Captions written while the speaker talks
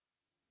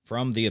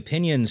From the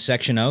opinions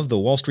section of the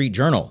Wall Street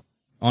Journal,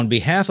 on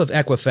behalf of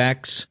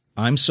Equifax,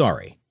 I'm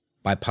sorry,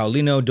 by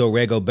Paulino do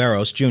Rego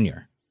Barros,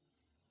 Jr.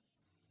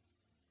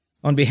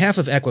 On behalf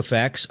of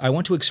Equifax, I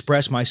want to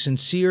express my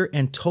sincere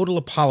and total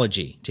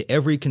apology to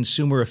every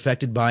consumer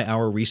affected by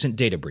our recent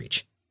data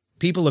breach.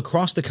 People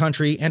across the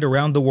country and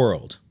around the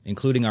world,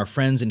 including our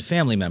friends and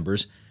family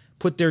members,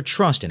 put their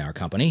trust in our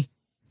company.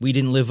 We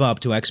didn't live up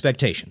to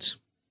expectations.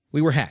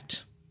 We were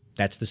hacked.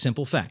 That's the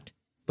simple fact.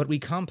 But we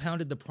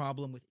compounded the problem with